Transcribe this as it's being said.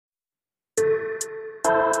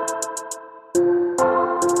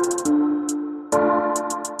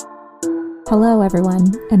Hello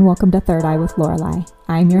everyone, and welcome to Third Eye with Lorelei.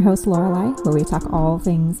 I'm your host Lorelei, where we talk all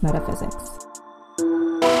things metaphysics.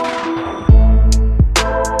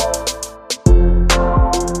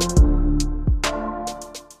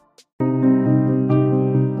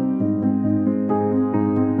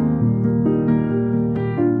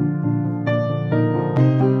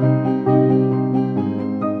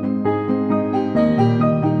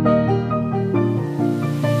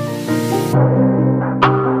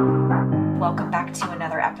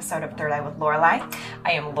 Of Third Eye with Lorelei.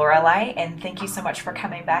 I am Lorelei, and thank you so much for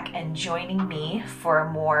coming back and joining me for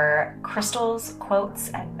more crystals, quotes,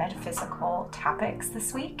 and metaphysical topics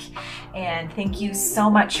this week. And thank you so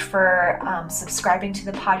much for subscribing to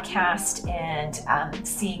the podcast and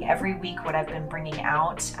seeing every week what I've been bringing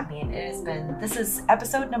out. I mean, this is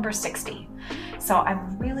episode number 60. So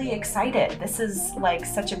I'm really excited. This is like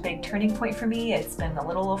such a big turning point for me. It's been a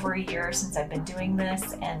little over a year since I've been doing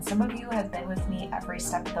this, and some of you have been with me every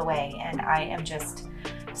step of the way, and I am just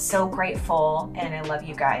so grateful, and I love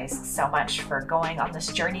you guys so much for going on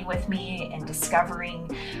this journey with me and discovering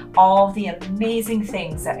all the amazing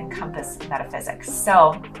things that encompass metaphysics.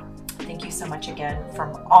 So thank you so much again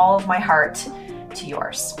from all of my heart to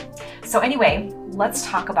yours. So anyway, let's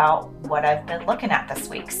talk about what I've been looking at this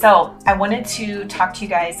week. So I wanted to talk to you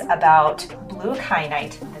guys about blue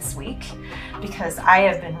kyanite this week because I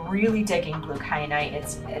have been really digging blue kyanite.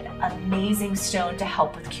 It's an amazing stone to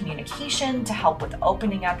help with communication, to help with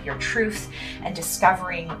opening up your truth and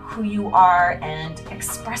discovering who you are and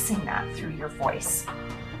expressing that through your voice.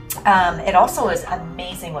 It also is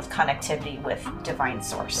amazing with connectivity with divine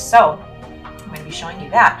source. So I'm going to be showing you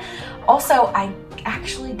that. Also, I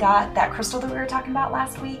actually got that crystal that we were talking about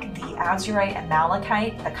last week, the azurite and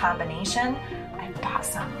malachite, the combination. I bought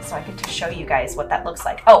some so I get to show you guys what that looks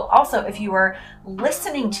like. Oh, also, if you are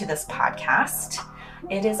listening to this podcast,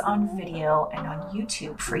 it is on video and on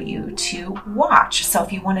YouTube for you to watch. So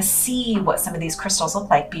if you want to see what some of these crystals look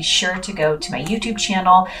like, be sure to go to my YouTube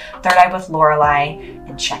channel, Third Eye with Lorelei,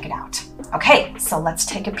 and check it out. Okay, so let's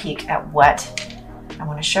take a peek at what I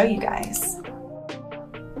want to show you guys.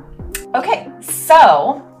 Okay,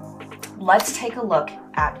 so let's take a look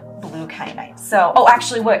at blue kyanite. So,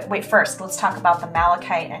 actually, wait, first, let's talk about the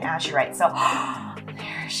malachite and azurite. So,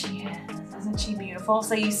 there she is. Isn't she beautiful?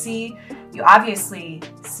 So you obviously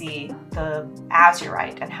see the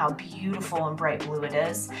azurite and how beautiful and bright blue it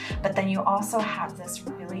is, but then you also have this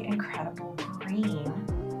really incredible green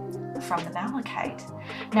from the malachite.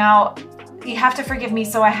 Now, you have to forgive me,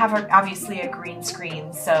 so I have obviously a green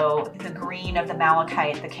screen, so the green of the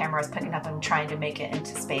malachite, the camera is picking up and trying to make it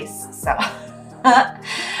into space, so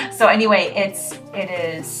so anyway,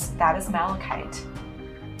 that is malachite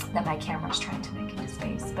that my camera is trying to make into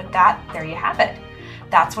space, but there you have it.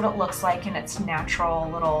 That's what it looks like in its natural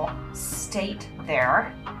little state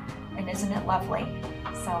there, and isn't it lovely?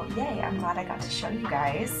 So yay, I'm glad I got to show you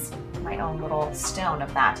guys my own little stone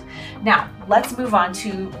of that. Now, let's move on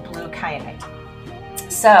to blue kyanite.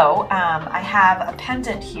 So I have a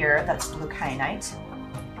pendant here that's blue kyanite.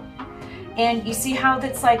 And you see how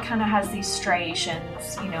that's like kind of has these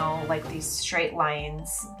striations, you know, like these straight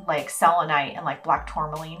lines like selenite and like black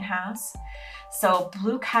tourmaline has. So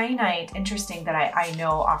blue kyanite, interesting that I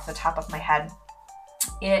know off the top of my head,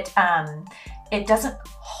 it doesn't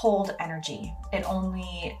hold energy. It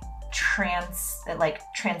only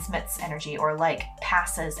transmits energy or like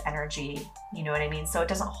passes energy, you know what I mean? So it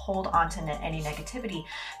doesn't hold on to any negativity.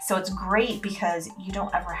 So it's great because you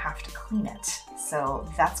don't ever have to clean it. So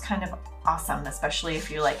that's kind of awesome, especially if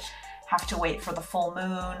you like have to wait for the full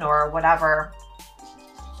moon or whatever.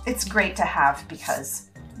 It's great to have because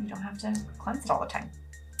you don't have to cleanse it all the time.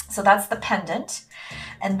 So that's the pendant.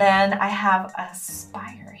 And then I have a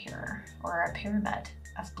spire here, or a pyramid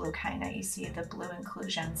of blue kyanite. You see the blue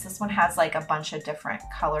inclusions. This one has like a bunch of different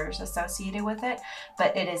colors associated with it,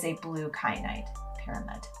 but it is a blue kyanite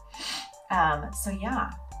pyramid. So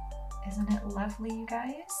yeah, isn't it lovely, you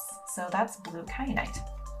guys? So that's blue kyanite.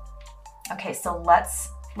 Okay, so let's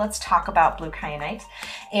talk about blue kyanite.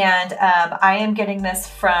 And I am getting this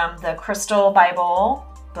from the Crystal Bible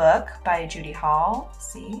book by Judy Hall.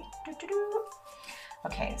 See?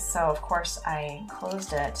 Okay, so of course I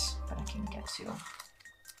closed it, but I can get to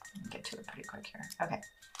it pretty quick here. Okay.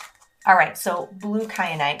 All right, so blue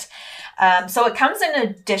kyanite. So it comes in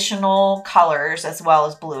additional colors as well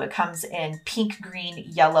as blue. It comes in pink, green,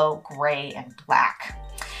 yellow, gray, and black.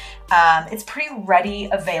 It's pretty ready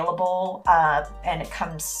available, and it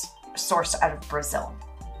comes sourced out of Brazil.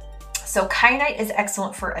 So kyanite is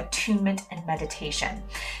excellent for attunement and meditation.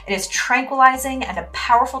 It is tranquilizing and a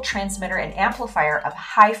powerful transmitter and amplifier of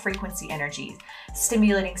high frequency energy,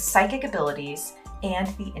 stimulating psychic abilities and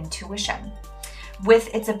the intuition.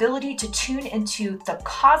 With its ability to tune into the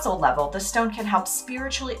causal level, the stone can help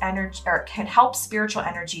spiritual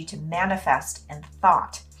energy to manifest in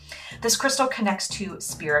thought. This crystal connects to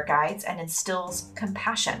spirit guides and instills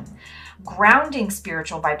compassion. Grounding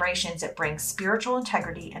spiritual vibrations, it brings spiritual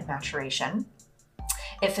integrity and maturation.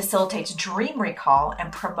 It facilitates dream recall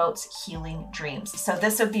and promotes healing dreams. So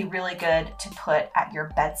this would be really good to put at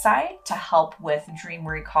your bedside to help with dream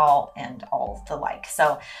recall and all the like.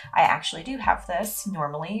 So I actually do have this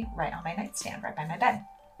normally right on my nightstand, right by my bed.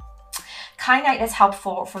 Kyanite is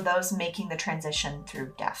helpful for those making the transition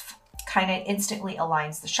through death. Kyanite instantly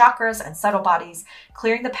aligns the chakras and subtle bodies,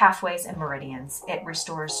 clearing the pathways and meridians. It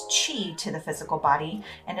restores chi to the physical body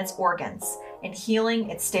and its organs. In healing,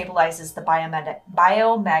 it stabilizes the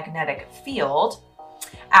biomagnetic field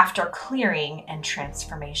after clearing and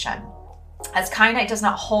transformation. As kyanite does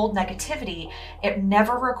not hold negativity, it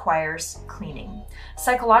never requires cleaning.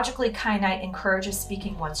 Psychologically, kyanite encourages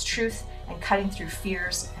speaking one's truth and cutting through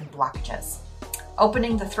fears and blockages.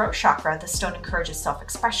 Opening the throat chakra, the stone encourages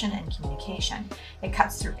self-expression and communication. It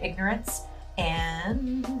cuts through ignorance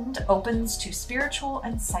and opens to spiritual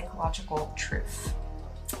and psychological truth.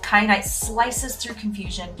 Kyanite slices through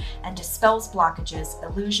confusion and dispels blockages,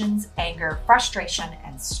 illusions, anger, frustration,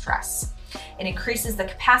 and stress. It increases the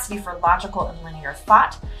capacity for logical and linear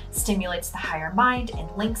thought, stimulates the higher mind,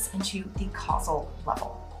 and links into the causal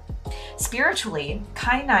level. Spiritually,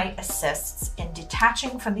 kyanite assists in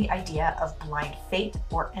detaching from the idea of blind fate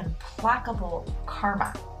or implacable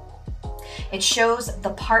karma. It shows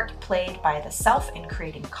the part played by the self in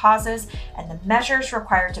creating causes and the measures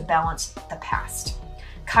required to balance the past.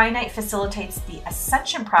 Kyanite facilitates the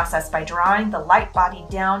ascension process by drawing the light body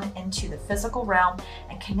down into the physical realm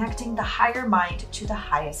and connecting the higher mind to the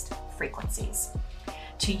highest frequencies.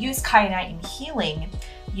 To use kyanite in healing,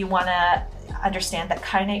 you want to understand that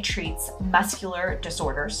kyanite treats muscular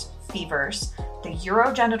disorders, fevers, the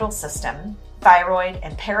urogenital system, thyroid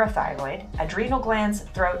and parathyroid, adrenal glands,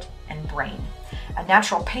 throat, and brain. A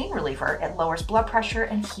natural pain reliever, it lowers blood pressure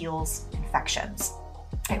and heals infections.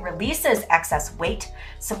 It releases excess weight,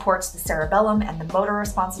 supports the cerebellum and the motor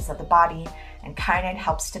responses of the body, and kyanite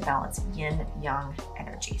helps to balance yin-yang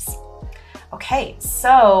energies. Okay,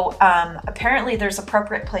 so apparently there's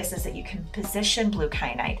appropriate places that you can position blue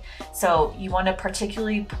kyanite. So you want to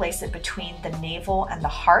particularly place it between the navel and the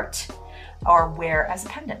heart, or wear as a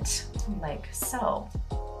pendant, like so.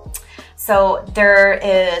 So there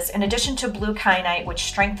is, in addition to blue kyanite, which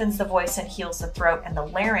strengthens the voice and heals the throat and the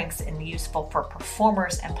larynx, and useful for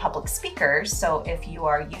performers and public speakers. So if you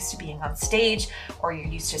are used to being on stage or you're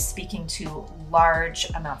used to speaking to large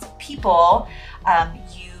amounts of people,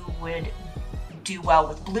 you would do well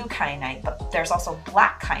with blue kyanite. But there's also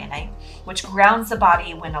black kyanite, which grounds the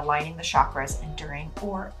body when aligning the chakras and during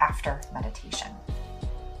or after meditation.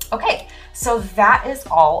 Okay, so that is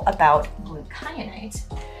all about blue kyanite.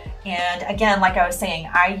 And again, like I was saying,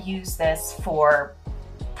 I use this for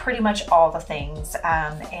pretty much all the things,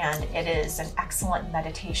 and it is an excellent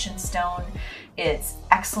meditation stone. It's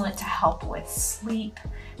excellent to help with sleep.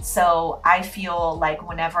 So I feel like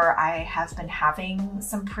whenever I have been having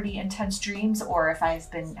some pretty intense dreams, or if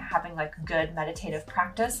I've been having like good meditative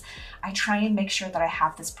practice, I try and make sure that I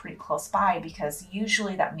have this pretty close by, because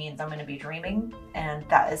usually that means I'm going to be dreaming, and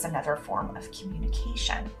that is another form of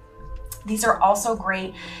communication. These are also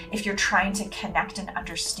great if you're trying to connect and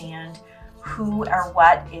understand who or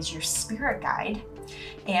what is your spirit guide.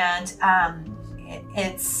 And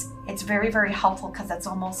it's very, very helpful, because it's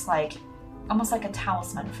almost like a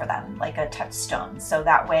talisman for them, like a touchstone. So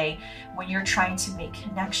that way, when you're trying to make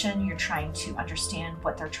connection, you're trying to understand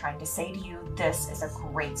what they're trying to say to you, this is a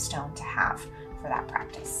great stone to have for that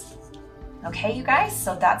practice. Okay, you guys,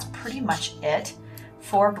 so that's pretty much it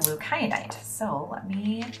for blue kyanite. So let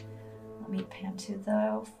me pan to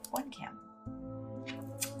the one cam.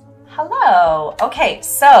 Hello. Okay,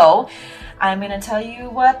 so I'm going to tell you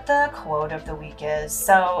what the quote of the week is.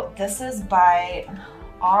 So this is by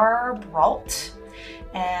R. Brault,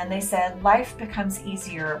 and they said, "Life becomes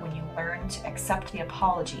easier when you learn to accept the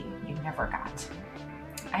apology you never got."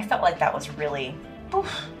 I felt like that was really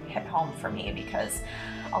hit home for me, because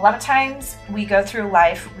a lot of times we go through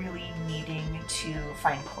life really needing to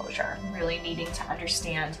find closure, really needing to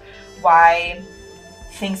understand why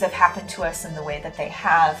things have happened to us in the way that they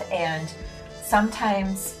have, and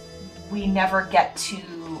sometimes we never get to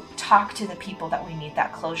talk to the people that we need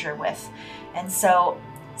that closure with. And so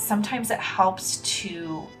sometimes it helps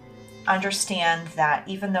to understand that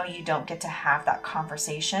even though you don't get to have that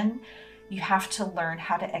conversation, you have to learn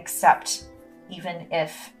how to accept, even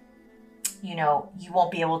if, you won't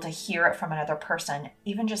be able to hear it from another person,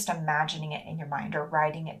 even just imagining it in your mind or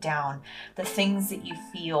writing it down, the things that you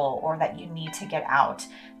feel or that you need to get out,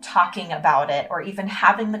 talking about it, or even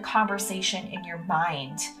having the conversation in your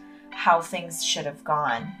mind, how things should have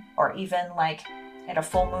gone, or even like at a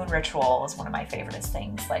full moon ritual is one of my favorite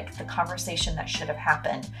things, like the conversation that should have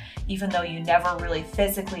happened, even though you never really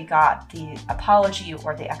physically got the apology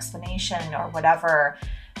or the explanation or whatever.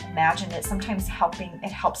 Imagine it. Sometimes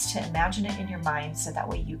it helps to imagine it in your mind so that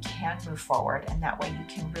way you can move forward, and that way you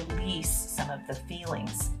can release some of the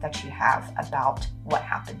feelings that you have about what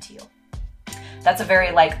happened to you. That's a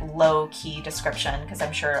very low key description, because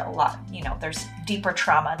I'm sure a lot, there's deeper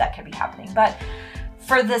trauma that could be happening. But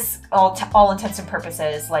for this, all intents and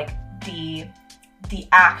purposes, the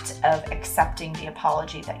act of accepting the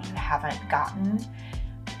apology that you haven't gotten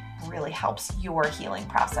really helps your healing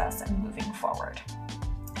process and moving forward.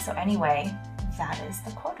 So anyway, that is the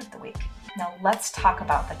quote of the week. Now let's talk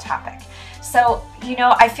about the topic. So,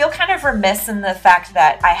 I feel kind of remiss in the fact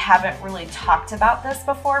that I haven't really talked about this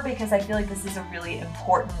before, because I feel like this is a really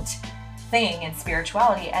important thing in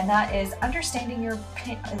spirituality, and that is understanding your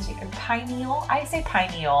pineal. I say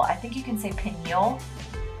pineal. I think you can say pineal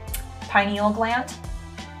gland,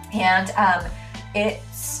 and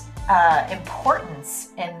its importance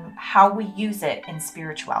in how we use it in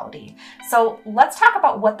spirituality. So let's talk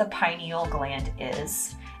about what the pineal gland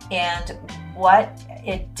is and what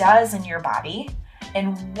it does in your body,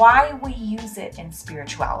 and why we use it in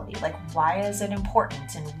spirituality. Why is it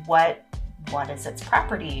important, and what is its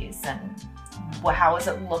properties, and how is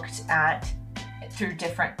it looked at through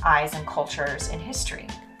different eyes and cultures in history.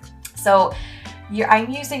 So I'm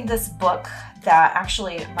using this book that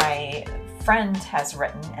actually my friend has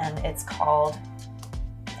written, and it's called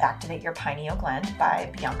Activate Your Pineal Gland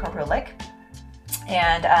by Bianca Rulick.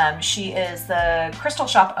 And she is the crystal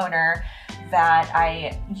shop owner that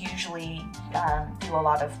I usually do a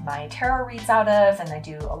lot of my tarot reads out of, and I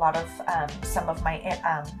do a lot of some of my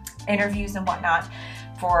interviews and whatnot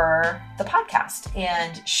for the podcast.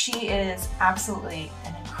 And she is absolutely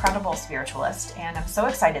an incredible spiritualist, and I'm so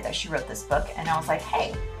excited that she wrote this book. And I was like,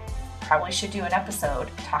 hey, probably should do an episode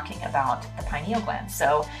talking about the pineal gland.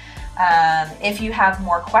 So if you have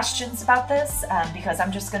more questions about this, because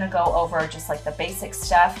I'm just going to go over just the basic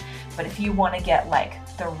stuff, but if you want to get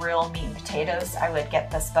the real meat and potatoes, I would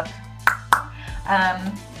get this book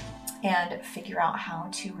and figure out how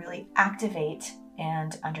to really activate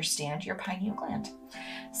and understand your pineal gland.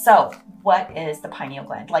 So what is the pineal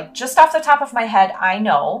gland? Just off the top of my head, I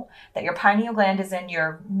know that your pineal gland is in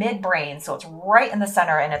your midbrain. So it's right in the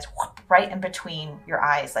center, and it's right in between your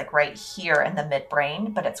eyes, right here in the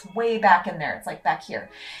midbrain, but it's way back in there. It's back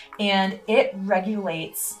here. And it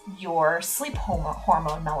regulates your sleep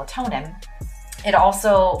hormone melatonin. It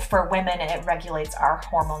also, for women, it regulates our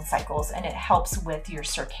hormone cycles, and it helps with your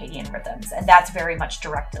circadian rhythms. And that's very much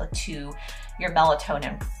directed to your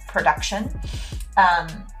melatonin production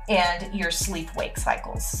and your sleep-wake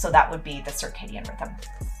cycles. So that would be the circadian rhythm.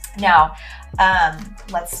 Now,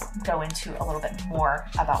 let's go into a little bit more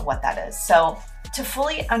about what that is. So to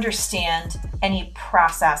fully understand any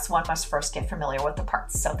process, one must first get familiar with the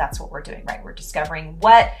parts. So that's what we're doing, right? We're discovering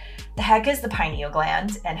what the heck is the pineal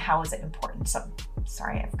gland and how is it important. So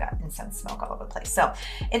sorry, I've got incense smoke all over the place. So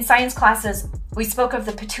in science classes, we spoke of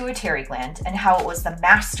the pituitary gland and how it was the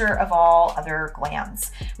master of all other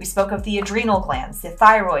glands. We spoke of the adrenal glands, the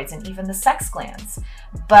thyroids, and even the sex glands.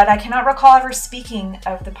 But I cannot recall ever speaking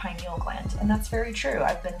of the pineal gland. And that's very true.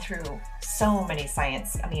 I've been through so many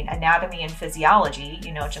anatomy and physiology,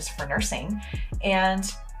 just for nursing. And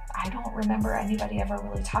I don't remember anybody ever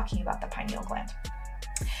really talking about the pineal gland.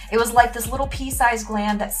 It was like this little pea-sized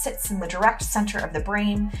gland that sits in the direct center of the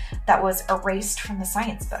brain that was erased from the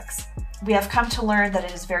science books. We have come to learn that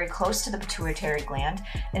it is very close to the pituitary gland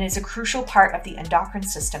and is a crucial part of the endocrine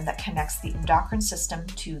system that connects the endocrine system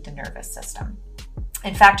to the nervous system.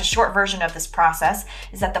 In fact, a short version of this process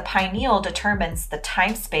is that the pineal determines the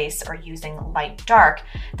time-space, or using light-dark,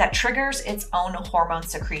 that triggers its own hormone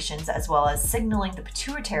secretions, as well as signaling the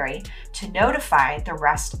pituitary to notify the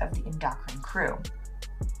rest of the endocrine crew.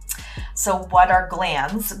 So what are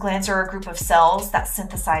glands? Glands are a group of cells that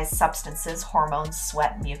synthesize substances, hormones,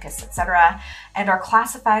 sweat, mucus, etc., and are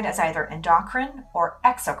classified as either endocrine or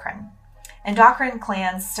exocrine. Endocrine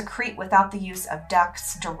glands secrete without the use of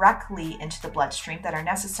ducts directly into the bloodstream that are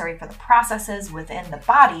necessary for the processes within the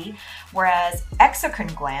body, whereas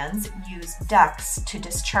exocrine glands use ducts to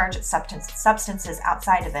discharge substances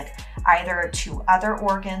outside of it, either to other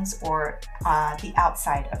organs or the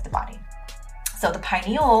outside of the body. So the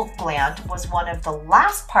pineal gland was one of the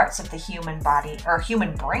last parts of the human body or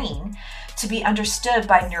human brain to be understood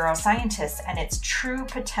by neuroscientists, and its true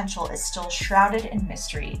potential is still shrouded in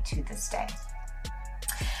mystery to this day.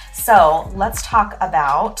 So let's talk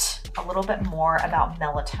about a little bit more about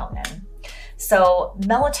melatonin. So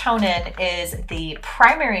melatonin is the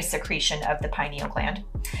primary secretion of the pineal gland.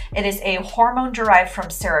 It is a hormone derived from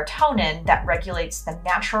serotonin that regulates the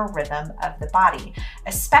natural rhythm of the body,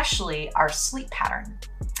 especially our sleep pattern.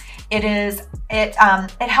 It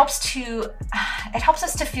helps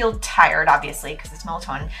us to feel tired, obviously, because it's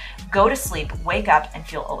melatonin, go to sleep, wake up, and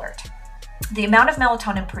feel alert. The amount of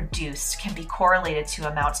melatonin produced can be correlated to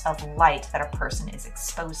amounts of light that a person is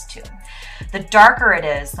exposed to. The darker it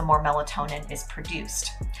is, the more melatonin is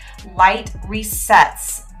produced. Light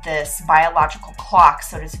resets this biological clock,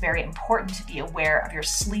 so it is very important to be aware of your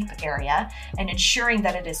sleep area and ensuring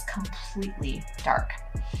that it is completely dark.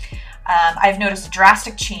 I've noticed a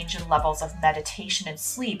drastic change in levels of meditation and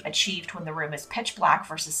sleep achieved when the room is pitch black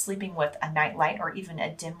versus sleeping with a nightlight or even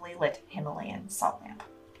a dimly lit Himalayan salt lamp.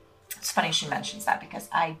 It's funny she mentions that because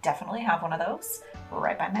I definitely have one of those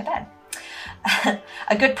right by my bed.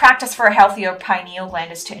 A good practice for a healthier pineal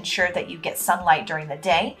gland is to ensure that you get sunlight during the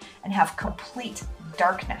day and have complete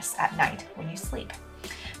darkness at night when you sleep.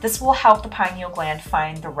 This will help the pineal gland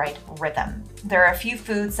find the right rhythm. There are a few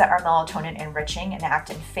foods that are melatonin enriching and act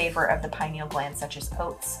in favor of the pineal gland, such as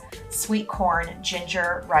oats, sweet corn,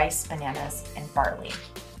 ginger, rice, bananas, and barley.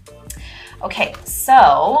 Okay,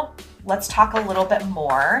 so let's talk a little bit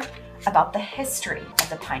more about the history of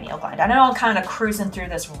the pineal gland. I know I'm kind of cruising through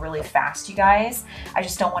this really fast, you guys. I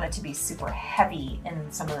just don't want it to be super heavy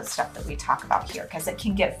in some of the stuff that we talk about here, because it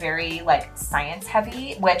can get very science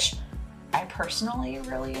heavy, which I personally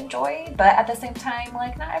really enjoy, but at the same time,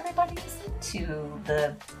 not everybody's into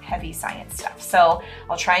the heavy science stuff. So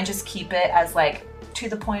I'll try and just keep it as to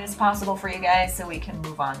the point as possible for you guys so we can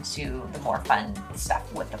move on to the more fun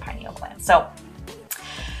stuff with the pineal gland. So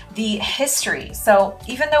the history. So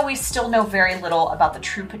even though we still know very little about the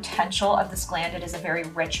true potential of this gland, it is a very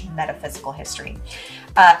rich metaphysical history.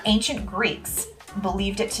 Ancient Greeks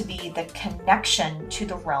believed it to be the connection to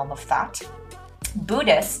the realm of thought.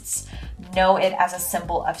 Buddhists know it as a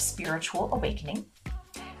symbol of spiritual awakening.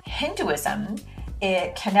 Hinduism,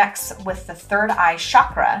 it connects with the third eye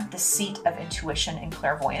chakra, the seat of intuition and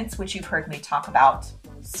clairvoyance, which you've heard me talk about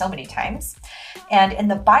so many times. And in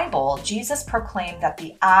the Bible, Jesus proclaimed that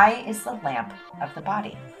the eye is the lamp of the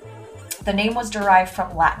body. The name was derived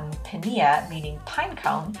from Latin pinea, meaning pine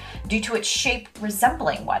cone, due to its shape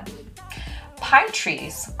resembling one. Pine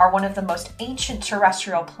trees are one of the most ancient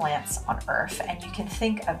terrestrial plants on Earth, and you can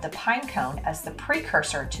think of the pine cone as the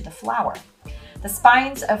precursor to the flower. The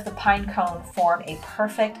spines of the pine cone form a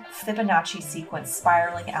perfect Fibonacci sequence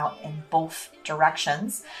spiraling out in both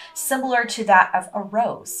directions, similar to that of a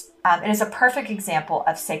rose. It is a perfect example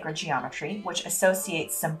of sacred geometry, which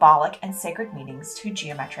associates symbolic and sacred meanings to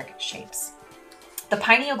geometric shapes. The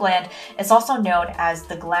pineal gland is also known as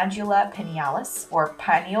the glandula pinealis, or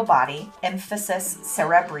pineal body, emphasis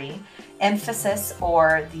cerebri, emphasis,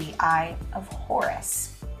 or the eye of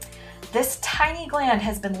Horus. This tiny gland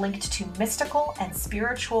has been linked to mystical and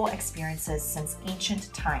spiritual experiences since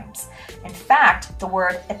ancient times. In fact, the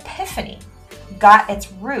word epiphany got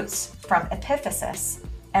its roots from epiphysis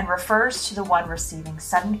and refers to the one receiving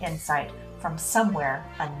sudden insight from somewhere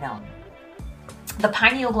unknown. The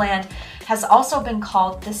pineal gland has also been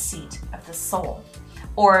called the seat of the soul,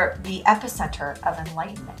 or the epicenter of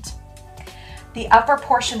enlightenment. The upper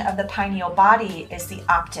portion of the pineal body is the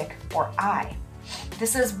optic or eye.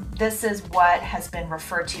 This is what has been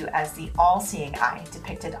referred to as the all-seeing eye,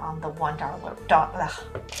 depicted on the $1.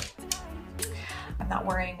 I'm not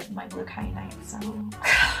wearing my blue kyanite, so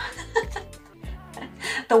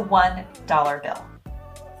the $1 bill.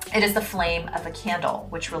 It is the flame of a candle,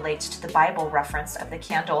 which relates to the Bible reference of the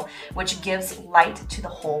candle, which gives light to the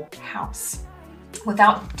whole house.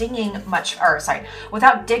 Without digging much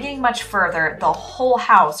further, the whole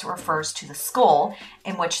house refers to the skull,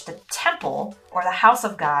 in which the temple or the house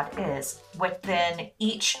of God is within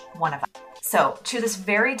each one of us. So, to this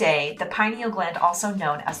very day, the pineal gland, also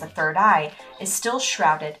known as the third eye, is still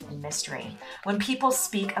shrouded in mystery. When people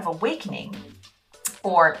speak of awakening,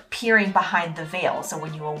 or peering behind the veil, so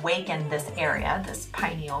when you awaken this area, this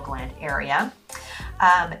pineal gland area,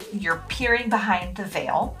 you're peering behind the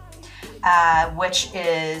veil. which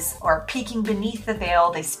is, or peeking beneath the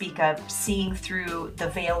veil, they speak of seeing through the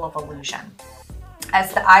veil of illusion,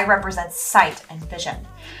 as the eye represents sight and vision.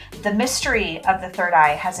 The mystery of the third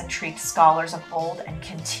eye has intrigued scholars of old and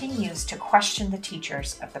continues to question the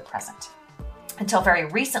teachers of the present. Until very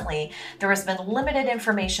recently, there has been limited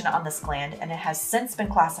information on this gland, and it has since been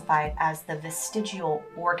classified as the vestigial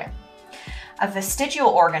organ. A vestigial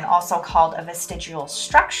organ, also called a vestigial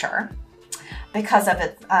structure, because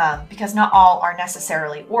not all are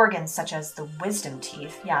necessarily organs, such as the wisdom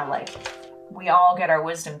teeth. Yeah, like we all get our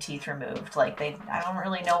wisdom teeth removed. I don't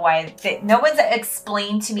really know why. No one's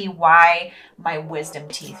explained to me why my wisdom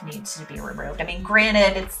teeth needs to be removed. I mean,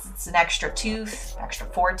 granted, it's an extra tooth, extra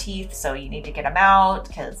 4 teeth, so you need to get them out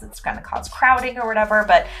because it's going to cause crowding or whatever.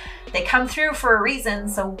 But they come through for a reason.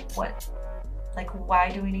 So what?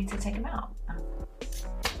 Why do we need to take them out?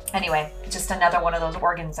 Anyway, just another one of those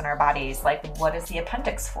organs in our bodies. What is the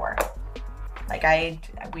appendix for? We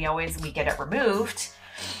get it removed.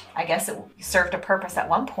 I guess it served a purpose at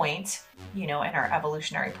one point, in our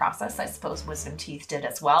evolutionary process. I suppose wisdom teeth did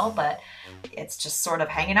as well, but it's just sort of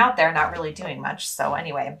hanging out there, not really doing much. So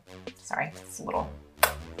anyway, sorry, it's a little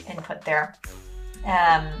input there.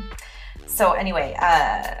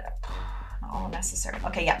 All necessary.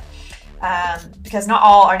 Okay, yeah. Because not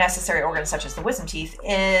all are necessary organs, such as the wisdom teeth,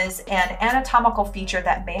 is an anatomical feature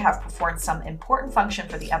that may have performed some important function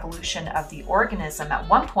for the evolution of the organism at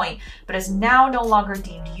one point, but is now no longer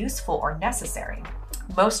deemed useful or necessary.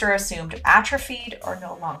 Most are assumed atrophied or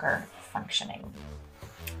no longer functioning.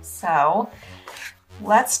 So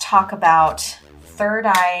let's talk about third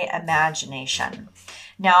eye imagination.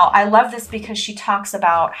 Now, I love this because she talks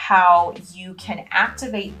about how you can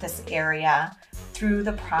activate this area through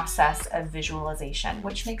the process of visualization,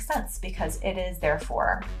 which makes sense because it is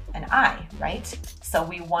therefore an eye, right? So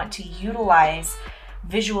we want to utilize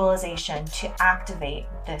visualization to activate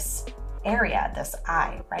this area, this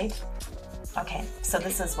eye, right? Okay, so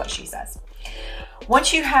this is what she says.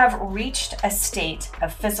 Once you have reached a state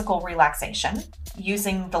of physical relaxation,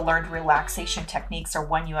 using the learned relaxation techniques or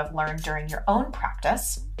one you have learned during your own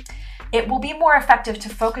practice, it will be more effective to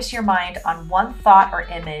focus your mind on one thought or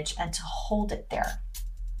image and to hold it there.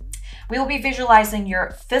 We will be visualizing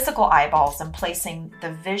your physical eyeballs and placing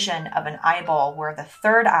the vision of an eyeball where the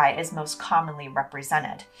third eye is most commonly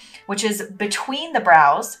represented, which is between the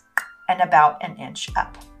brows and about an inch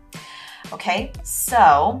up. Okay,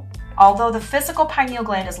 so although the physical pineal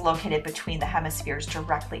gland is located between the hemispheres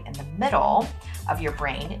directly in the middle of your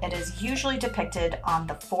brain, it is usually depicted on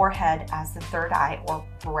the forehead as the third eye or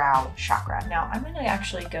brow chakra. Now, I'm going to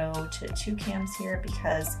actually go to 2 cams here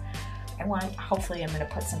because hopefully I'm going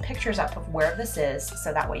to put some pictures up of where this is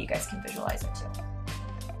so that way you guys can visualize it too.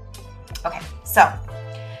 Okay, so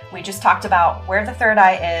we just talked about where the third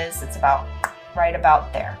eye is. It's right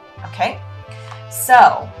about there, okay?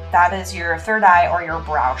 So that is your third eye or your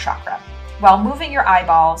brow chakra. While moving your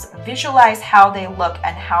eyeballs, visualize how they look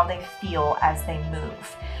and how they feel as they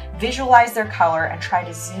move. Visualize their color and try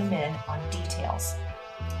to zoom in on details.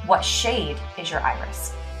 What shade is your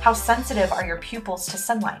iris? How sensitive are your pupils to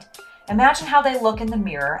sunlight? Imagine how they look in the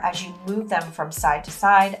mirror as you move them from side to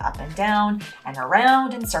side, up and down, and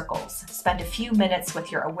around in circles. Spend a few minutes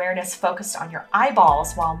with your awareness focused on your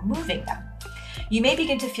eyeballs while moving them. You may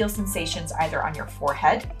begin to feel sensations either on your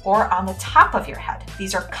forehead or on the top of your head.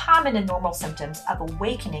 These are common and normal symptoms of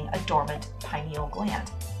awakening a dormant pineal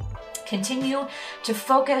gland. Continue to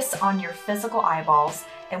focus on your physical eyeballs,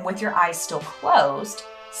 and with your eyes still closed,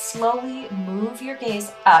 slowly move your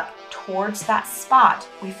gaze up towards that spot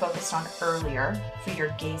we focused on earlier for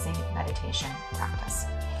your gazing meditation practice.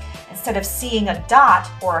 Instead of seeing a dot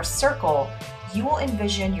or a circle, you will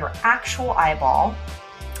envision your actual eyeball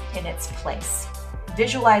in its place.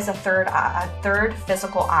 Visualize a third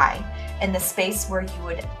physical eye in the space where you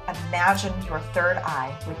would imagine your third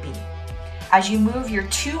eye would be. As you move your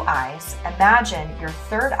 2 eyes, imagine your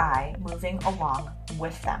third eye moving along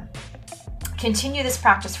with them. Continue this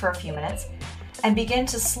practice for a few minutes and begin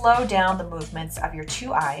to slow down the movements of your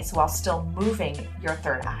 2 eyes while still moving your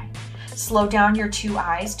third eye. Slow down your 2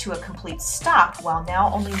 eyes to a complete stop while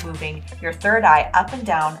now only moving your third eye up and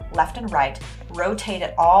down, left and right. Rotate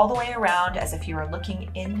it all the way around as if you were looking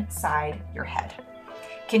inside your head.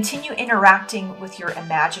 Continue interacting with your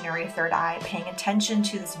imaginary third eye, paying attention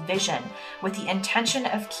to this vision with the intention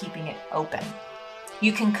of keeping it open.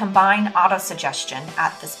 You can combine autosuggestion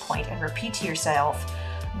at this point and repeat to yourself,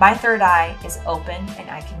 "My third eye is open and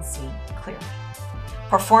I can see clearly."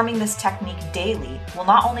 Performing this technique daily will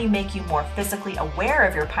not only make you more physically aware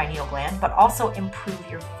of your pineal gland, but also improve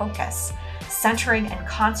your focus, centering, and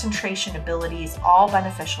concentration abilities, all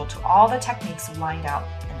beneficial to all the techniques lined out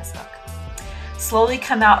in this book. Slowly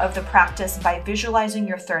come out of the practice by visualizing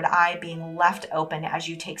your third eye being left open as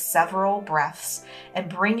you take several breaths and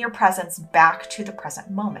bring your presence back to the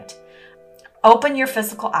present moment. Open your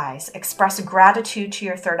physical eyes, express gratitude to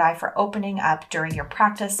your third eye for opening up during your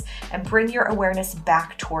practice, and bring your awareness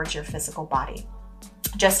back towards your physical body.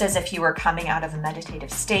 Just as if you were coming out of a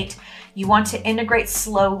meditative state, you want to integrate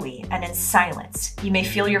slowly and in silence. You may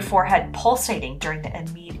feel your forehead pulsating during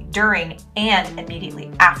and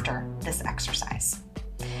immediately after this exercise.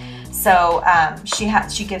 So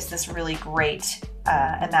she gives this really great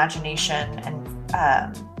imagination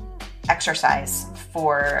and exercise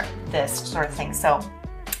for this sort of thing. So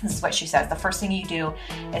this is what she says. The first thing you do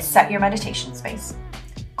is set your meditation space.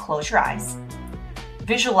 Close your eyes.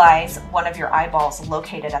 Visualize one of your eyeballs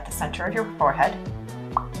located at the center of your forehead.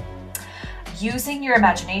 Using your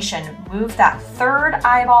imagination, move that third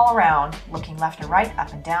eyeball around, looking left and right,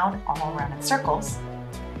 up and down, all around in circles.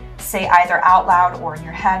 Say either out loud or in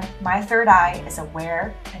your head, "My third eye is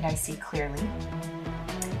aware and I see clearly."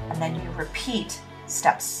 And then you repeat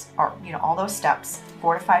steps, or all those steps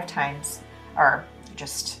 4 to 5 times, or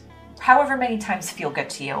just however many times feel good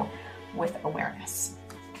to you, with awareness.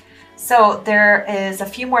 So there is a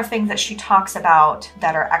few more things that she talks about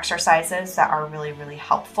that are exercises that are really, really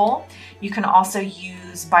helpful. You can also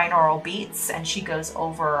use binaural beats, and she goes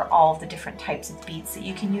over all of the different types of beats that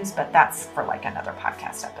you can use, but that's for like another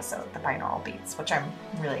podcast episode, the binaural beats, which I'm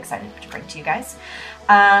really excited to bring to you guys.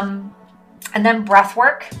 And then breath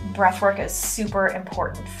work. Breath work is super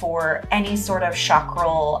important for any sort of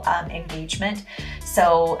chakral engagement.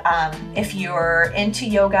 So if you're into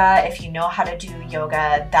yoga, if you know how to do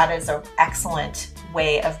yoga, that is an excellent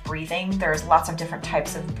way of breathing. There's lots of different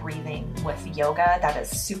types of breathing with yoga that is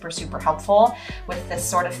super, super helpful with this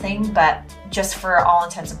sort of thing. But just for all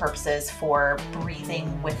intents and purposes, for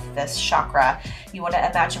breathing with this chakra, you want to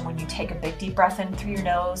imagine when you take a big deep breath in through your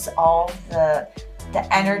nose, all the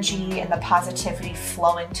energy and the positivity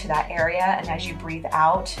flowing to that area. And as you breathe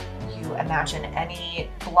out, you imagine any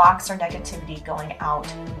blocks or negativity going out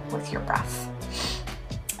with your breath.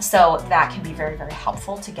 So that can be very, very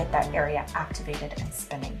helpful to get that area activated and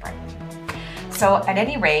spinning brightly. So at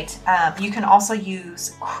any rate, you can also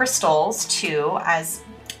use crystals too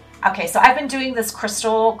Okay, so I've been doing this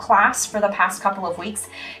crystal class for the past couple of weeks,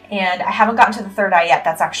 and I haven't gotten to the third eye yet.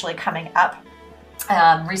 That's actually coming up.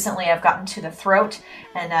 Recently I've gotten to the throat,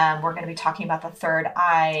 and we're going to be talking about the third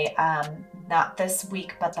eye, not this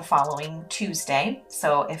week, but the following Tuesday.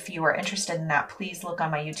 So if you are interested in that, please look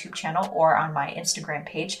on my YouTube channel or on my Instagram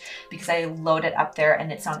page, because I load it up there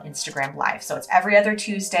and it's on Instagram Live. So it's every other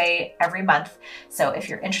Tuesday, every month. So if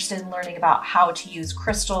you're interested in learning about how to use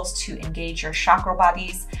crystals to engage your chakra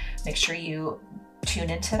bodies, make sure you tune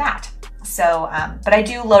into that. So, but I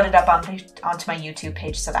do load it up onto my YouTube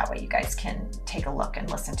page, so that way you guys can take a look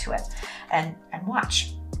and listen to it and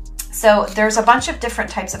watch. So there's a bunch of different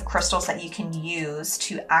types of crystals that you can use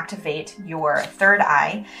to activate your third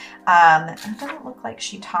eye. It doesn't look like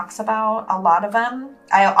she talks about a lot of them.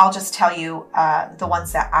 I'll just tell you the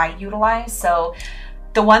ones that I utilize. So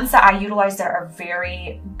the ones that I utilize that are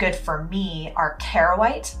very good for me are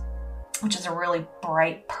Kyanite, which is a really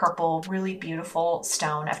bright purple, really beautiful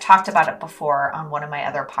stone. I've talked about it before on one of my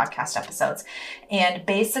other podcast episodes. And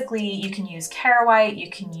basically you can use Kyanite,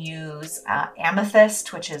 you can use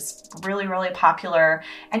amethyst, which is really, really popular.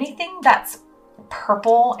 Anything that's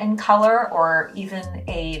purple in color, or even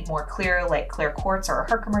a more clear, like clear quartz or a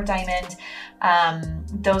Herkimer diamond,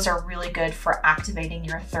 those are really good for activating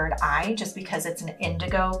your third eye, just because it's an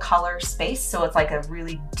indigo color space. So it's like a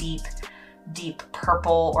really deep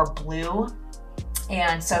purple or blue.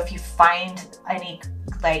 And so if you find any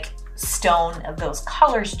like stone of those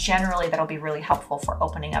colors, generally that'll be really helpful for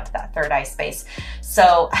opening up that third eye space.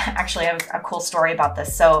 So actually I have a cool story about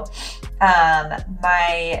this. So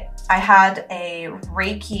I had a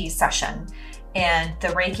Reiki session, and the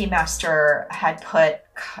Reiki master had put,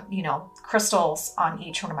 crystals on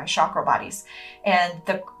each one of my chakra bodies. And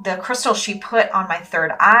the crystal she put on my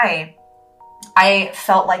third eye, I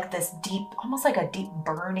felt like this deep, almost like a deep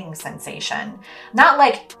burning sensation. Not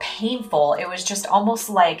like painful. It was just almost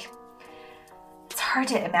like, it's hard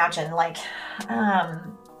to imagine, like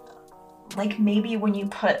maybe when you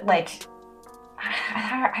put like,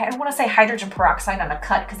 I don't want to say hydrogen peroxide on a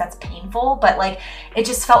cut because that's painful, but like it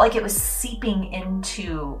just felt like it was seeping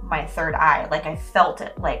into my third eye. Like I felt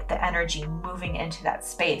it, like the energy moving into that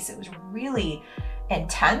space. It was really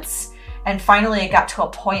intense. And finally, it got to a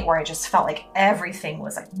point where I just felt like everything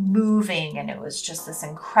was like moving, and it was just this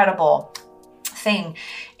incredible thing.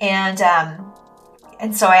 And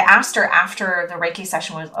so I asked her after the Reiki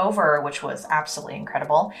session was over, which was absolutely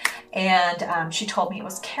incredible. And she told me it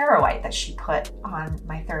was Kyanite that she put on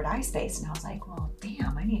my third eye space. And I was like, well,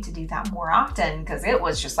 damn, I need to do that more often, because it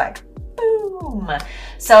was just like, boom.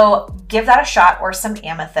 So give that a shot, or some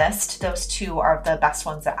amethyst. Those two are the best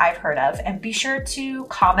ones that I've heard of. And be sure to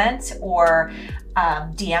comment or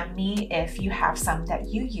DM me if you have some that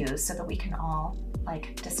you use, so that we can all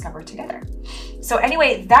like discover together. So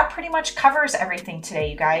anyway, that pretty much covers everything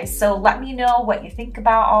today, you guys. So let me know what you think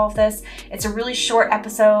about all of this. It's a really short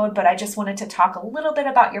episode, but I just wanted to talk a little bit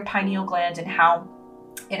about your pineal gland and how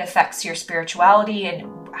it affects your spirituality and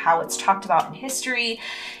how it's talked about in history.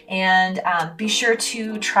 And be sure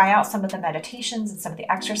to try out some of the meditations and some of the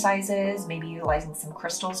exercises, maybe utilizing some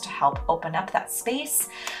crystals to help open up that space.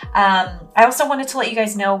 I also wanted to let you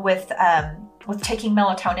guys know with taking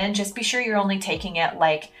melatonin, just be sure you're only taking it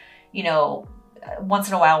like, once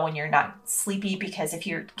in a while when you're not sleepy, because if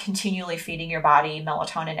you're continually feeding your body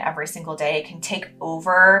melatonin every single day, it can take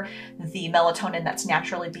over the melatonin that's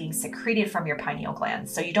naturally being secreted from your pineal gland.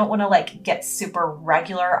 So you don't want to like get super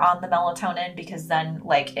regular on the melatonin, because then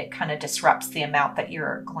like it kind of disrupts the amount that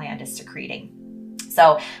your gland is secreting.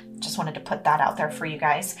 So just wanted to put that out there for you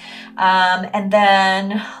guys. And then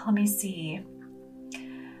let me see.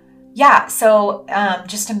 Yeah, so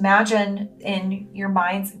just imagine in your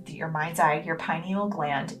mind's eye, your pineal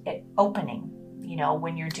gland, it opening,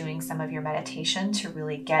 when you're doing some of your meditation, to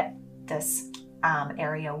really get this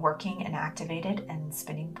area working and activated and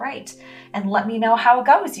spinning bright. And let me know how it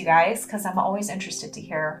goes, you guys, because I'm always interested to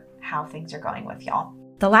hear how things are going with y'all.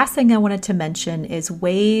 The last thing I wanted to mention is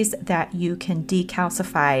ways that you can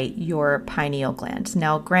decalcify your pineal gland.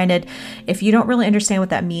 Now, granted, if you don't really understand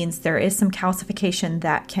what that means, there is some calcification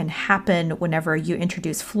that can happen whenever you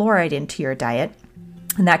introduce fluoride into your diet.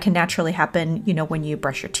 And that can naturally happen, when you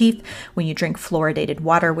brush your teeth, when you drink fluoridated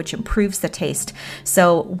water, which improves the taste.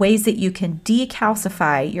 So ways that you can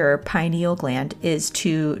decalcify your pineal gland is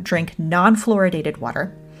to drink non-fluoridated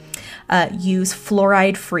water. Use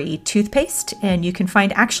fluoride-free toothpaste, and you can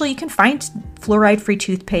find fluoride-free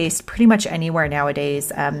toothpaste pretty much anywhere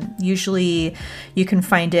nowadays. Usually you can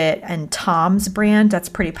find it in Tom's brand, that's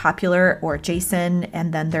pretty popular, or Jason,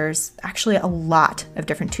 and then there's actually a lot of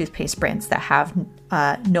different toothpaste brands that have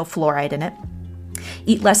no fluoride in it.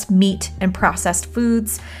 Eat less meat and processed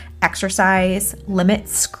foods. Exercise, limit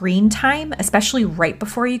screen time, especially right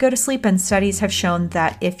before you go to sleep. And studies have shown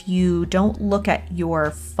that if you don't look at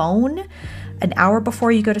your phone an hour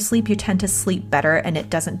before you go to sleep, you tend to sleep better, and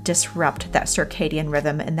it doesn't disrupt that circadian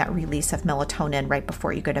rhythm and that release of melatonin right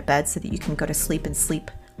before you go to bed, so that you can go to sleep and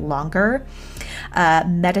sleep longer.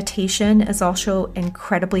 Meditation is also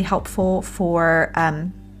incredibly helpful for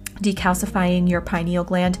decalcifying your pineal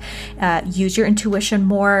gland. Use your intuition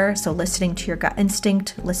more. So listening to your gut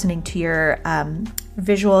instinct, listening to your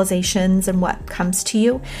visualizations and what comes to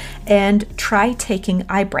you, and try taking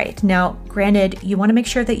eyebright. Now, granted, you want to make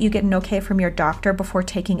sure that you get an okay from your doctor before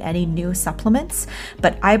taking any new supplements,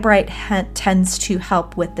 but eyebright tends to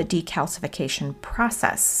help with the decalcification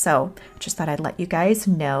process. So just thought I'd let you guys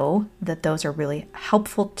know that those are really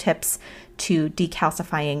helpful tips to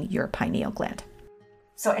decalcifying your pineal gland.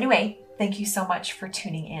 So anyway, thank you so much for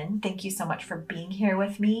tuning in. Thank you so much for being here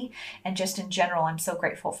with me. And just in general, I'm so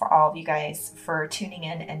grateful for all of you guys for tuning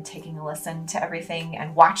in and taking a listen to everything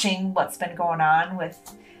and watching what's been going on with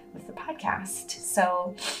the podcast.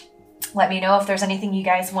 So let me know if there's anything you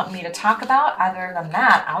guys want me to talk about. Other than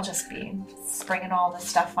that, I'll just be springing all this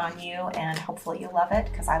stuff on you, and hopefully you love it,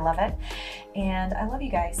 because I love it. And I love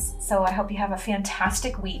you guys. So I hope you have a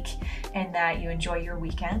fantastic week and that you enjoy your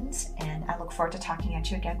weekend. And I look forward to talking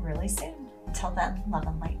at you again really soon. Until then, love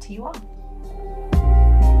and light to you all.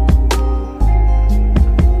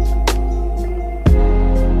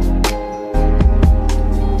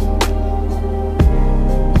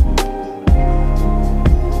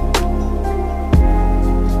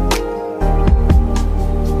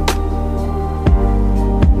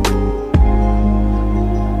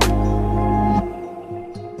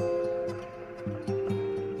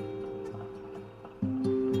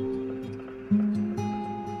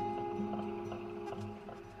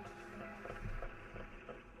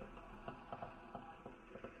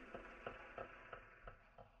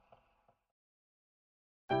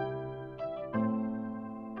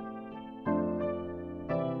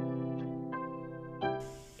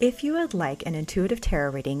 If you would like an intuitive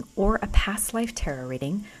tarot reading or a past life tarot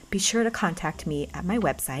reading, be sure to contact me at my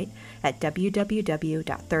website at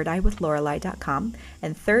www.thirdeyewithlorelei.com,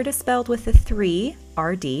 and third is spelled with a 3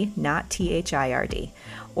 RD, not THIRD.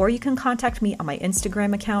 Or you can contact me on my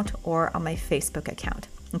Instagram account or on my Facebook account.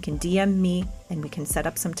 You can DM me and we can set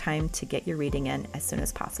up some time to get your reading in as soon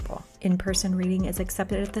as possible. In-person reading is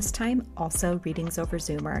accepted at this time. Also, readings over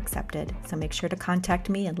Zoom are accepted. So make sure to contact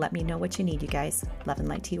me and let me know what you need, you guys. Love and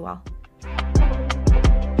light to you all.